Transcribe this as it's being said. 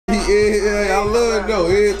Yeah, I love it though.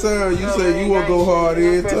 Every time you say you want to go hard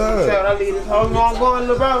every time. I leave this whole I'm going,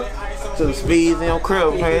 little bro. To the speeds in your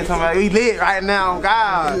crib, man. Talking about we lit right now on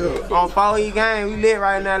God. Yeah. On 4E game, we lit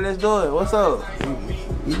right now. Let's do it. What's up?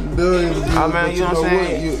 Oh man, you know what I'm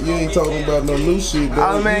saying? You ain't talking about no new shit,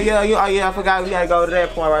 though. Oh man, yeah, I forgot we gotta go to that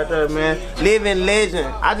point right there, man. Living legend.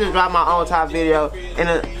 I just dropped my own top video,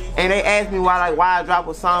 and they asked me why I drop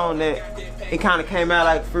a song that it kind of came out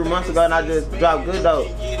like 3 months ago, and I just dropped Good Though.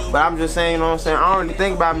 But I'm just saying, you know what I'm saying? I don't really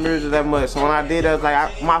think about music that much. So when I did that,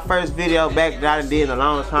 like my first video back that I did in a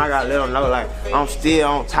long time, I gotta let them know like I'm still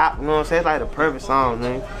on top. You know what I'm saying? It's like the perfect song,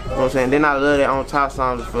 man. You know what I'm saying? Then I love that on top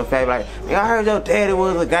song just for the fact like, I heard your daddy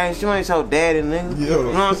was a gangster. You ain't your daddy, nigga. Yeah. You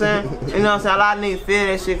know what I'm saying? You know what I'm saying? A lot of niggas feel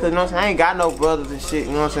that shit, cause you know what I'm saying? I ain't got no brothers and shit.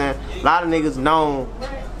 You know what I'm saying? A lot of niggas known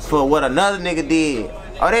for what another nigga did.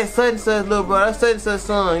 Oh, that's such and such little brother, that's such and such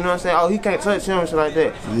son, you know what I'm saying? Oh, he can't touch him and shit like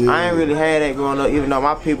that. Yeah. I ain't really had that growing up, even though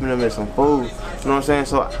my people them is some fools. You know what I'm saying?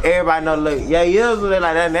 So everybody know, look, Yayo, they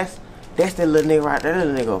like that, that's that little nigga right there, that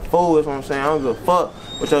little nigga a fool, is what I'm saying? I don't give a fuck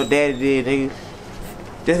what your daddy did, nigga.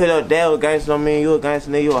 Just because your dad was gangster don't mean you a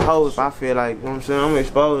gangster, nigga, you a hoe if I feel like, you know what I'm saying? I'm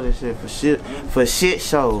exposed this shit for shit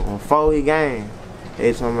show on 4E game.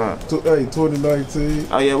 Hey, talking about 2019.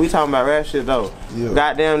 Oh yeah, we talking about rap shit though. Yeah.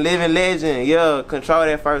 Goddamn living legend. Yeah, control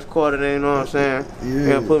that first quarter. Then, you know what I'm saying?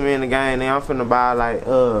 Yeah. Put me in the game. Then I'm finna buy like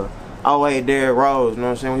Derrick Rose. You know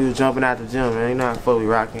what I'm saying? When he was jumping out the gym, man. You know how fully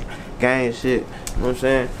rocking gang shit. You know what I'm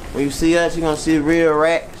saying? When you see us, you gonna see real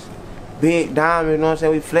racks, big diamonds. You know what I'm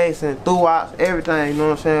saying? We flexing throughout everything. You know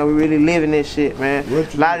what I'm saying? We really living this shit, man.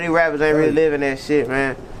 A lot of these rappers ain't really living that shit,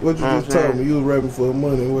 man. What you just told me? You was rapping for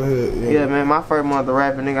money. What hell? Yeah, man. My first month of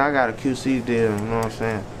rapping, nigga, I got a QC deal. You know what I'm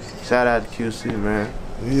saying? Shout out to QC, man.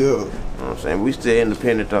 Yeah. You know what I'm saying? We still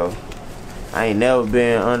independent though. I ain't never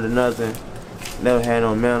been under nothing. Never had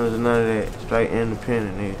no manners or none of that. Straight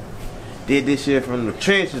independent, nigga. Did this shit from the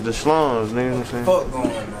trenches, the slums, nigga. You know what I'm saying? Fuck going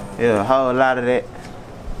on. Yeah, a whole lot of that.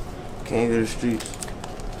 Can't go to the streets.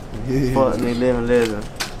 Yeah. Fuck me, living legend.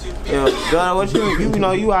 Yo, God, what you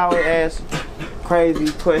know, you always ask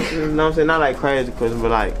crazy questions, you know what I'm saying? Not like crazy questions,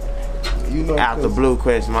 but like out the blue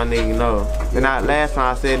question, my nigga know. And last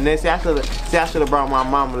time I said, next, I should have brought my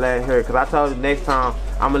mama last here, cause I told you next time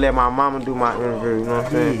I'ma let my mama do my interview, you know what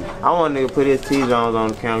I'm saying? I want a nigga put his T-Jones on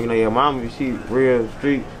the camera, you know, your mama, she real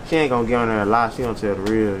street, she ain't gonna get on there a lot, she gonna tell the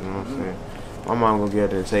real, you know what I'm saying? My mama gonna get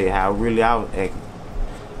there and say how really I was acting.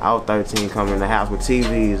 I was 13 coming in the house with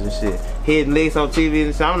TVs and shit. Hitting licks on TVs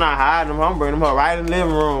and shit. I'm not hiding them. I'm bringing them up right in the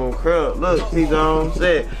living room. Crib. Look, T-Jones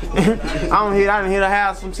shit. I done hit a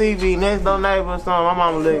house from TV, next door neighbor or something. My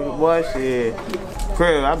mama looking, boy, shit.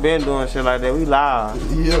 Crib, I been doing shit like that. We live.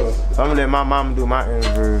 Yeah. So I'm gonna let my mama do my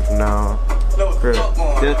interviews from now on. Crib.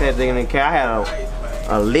 Just that thing in the car. I had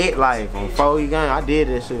a lit life on 4E game. I did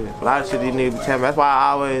this shit. A lot of shit these niggas be telling me. That's why I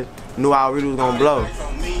always knew I really was gonna blow.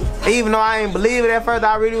 Even though I ain't believe it at first,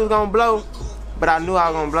 I really was gonna blow. But I knew I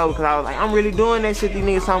was gonna blow because I was like, I'm really doing that shit these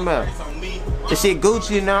niggas talking about. The shit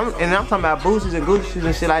Gucci and I'm talking about Boosies and Gucci's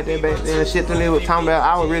and shit like that back then. The shit that they was talking about,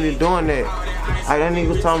 I was really doing that. Like that nigga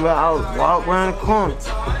was talking about, I was walk around the corner,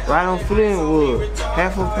 right on Flintwood,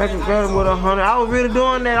 half a pack of gun with 100. I was really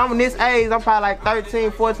doing that. I'm in this age, I'm probably like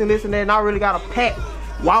 13, 14, listening to that, and I really got a pack.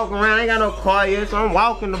 Walking around, I ain't got no car yet, so I'm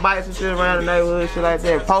walking the bikes and shit around the neighborhood, shit like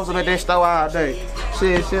that. Posting at that store all day.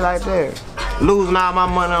 Shit like that. Losing all my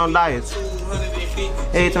money on dice.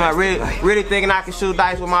 Every time I really thinking I can shoot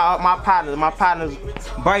dice with my partners. My partners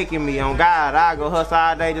breaking me on God. I go hustle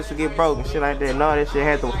all day just to get broke and shit like that. No, that shit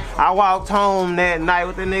had to. I walked home that night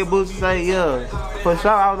with the nigga Boosie say, yeah. For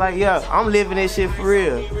sure, I was like, yeah, I'm living this shit for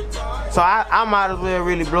real. So I might as well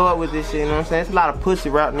really blow up with this shit, you know what I'm saying? It's a lot of pussy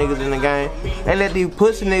rap niggas in the game. They let these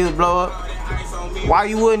pussy niggas blow up. Why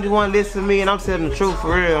you wouldn't just want to listen to me and I'm telling the truth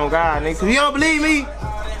for real on God, nigga? Cause you don't believe me,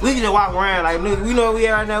 we can just walk around like, nigga, we know where we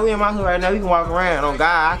at right now, we in my hood right now, we can walk around. On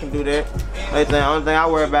God, I can do that. The only thing I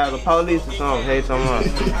worry about is the police or something. Hey, something else.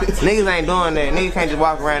 Niggas ain't doing that. Niggas can't just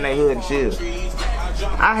walk around their hood and chill.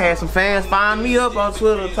 I had some fans find me up on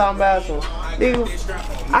Twitter talking about some,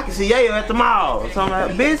 nigga, I can see Yayo at the mall. Talking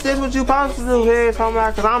about, bitch, that's what you supposed to do here. Talking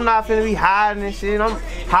about, cause I'm not finna be hiding and shit. I'm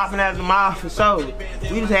hopping at the mall for sure.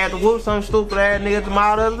 We just had to whoop some stupid ass nigga at the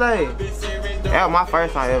mall the other day. That was my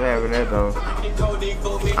first time ever having that though.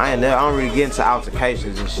 I don't really get into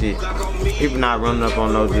altercations and shit. People not running up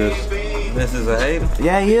on no just. This is a hater?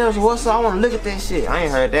 Yeah, he is. What's up? I wanna look at that shit. I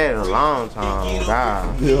ain't heard that in a long time.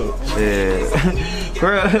 God. Yeah. Shit.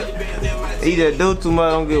 Bro, he just do too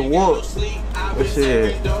much, don't get whooped. But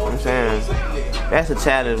shit, I'm saying, that's a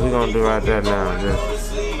challenge we gonna do right there now.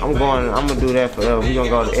 Just I'm gonna do that forever. We gonna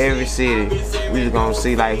go to every city. We just gonna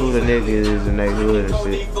see like who the niggas is in their hood and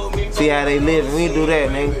shit. See how they living. We do that,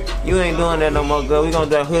 nigga. You ain't doing that no more, girl. We gonna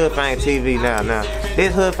do that Hood Fang TV now.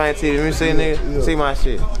 This Hood Fang TV. Let me see, nigga. Yeah. See my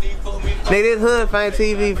shit. Nigga, this Hood Fang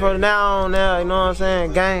TV from now on now. You know what I'm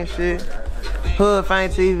saying? Gang shit. Hood Fang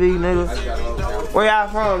TV, nigga. Where y'all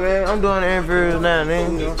from, man? I'm doing the interviews now,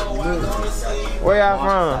 nigga. Where y'all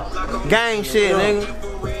from? Gang shit,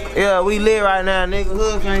 nigga. Yeah, we lit right now, nigga.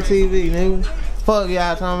 Hood Fang TV, nigga. Fuck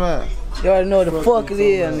y'all talking about. You already know what the fuck it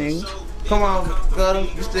is, nigga. Come on, Gutter.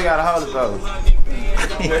 You still got a hold of those.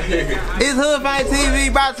 It's Hood Fang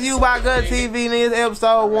TV, brought to you by Gutter TV, nigga. It's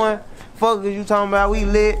episode 1. Fuck is you talking about? We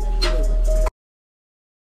lit.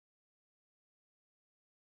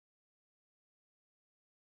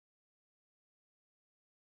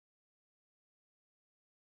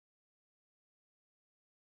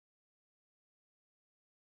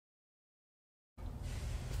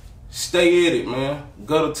 Stay at it, man.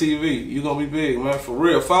 Gutter TV. You gonna be big, man. For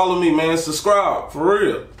real. Follow me, man. Subscribe. For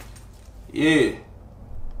real. Yeah.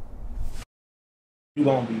 You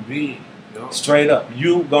gonna be big. Straight up.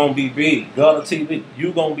 You gonna be big. Gutter TV.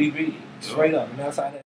 You gonna be big. Straight up. And that's how that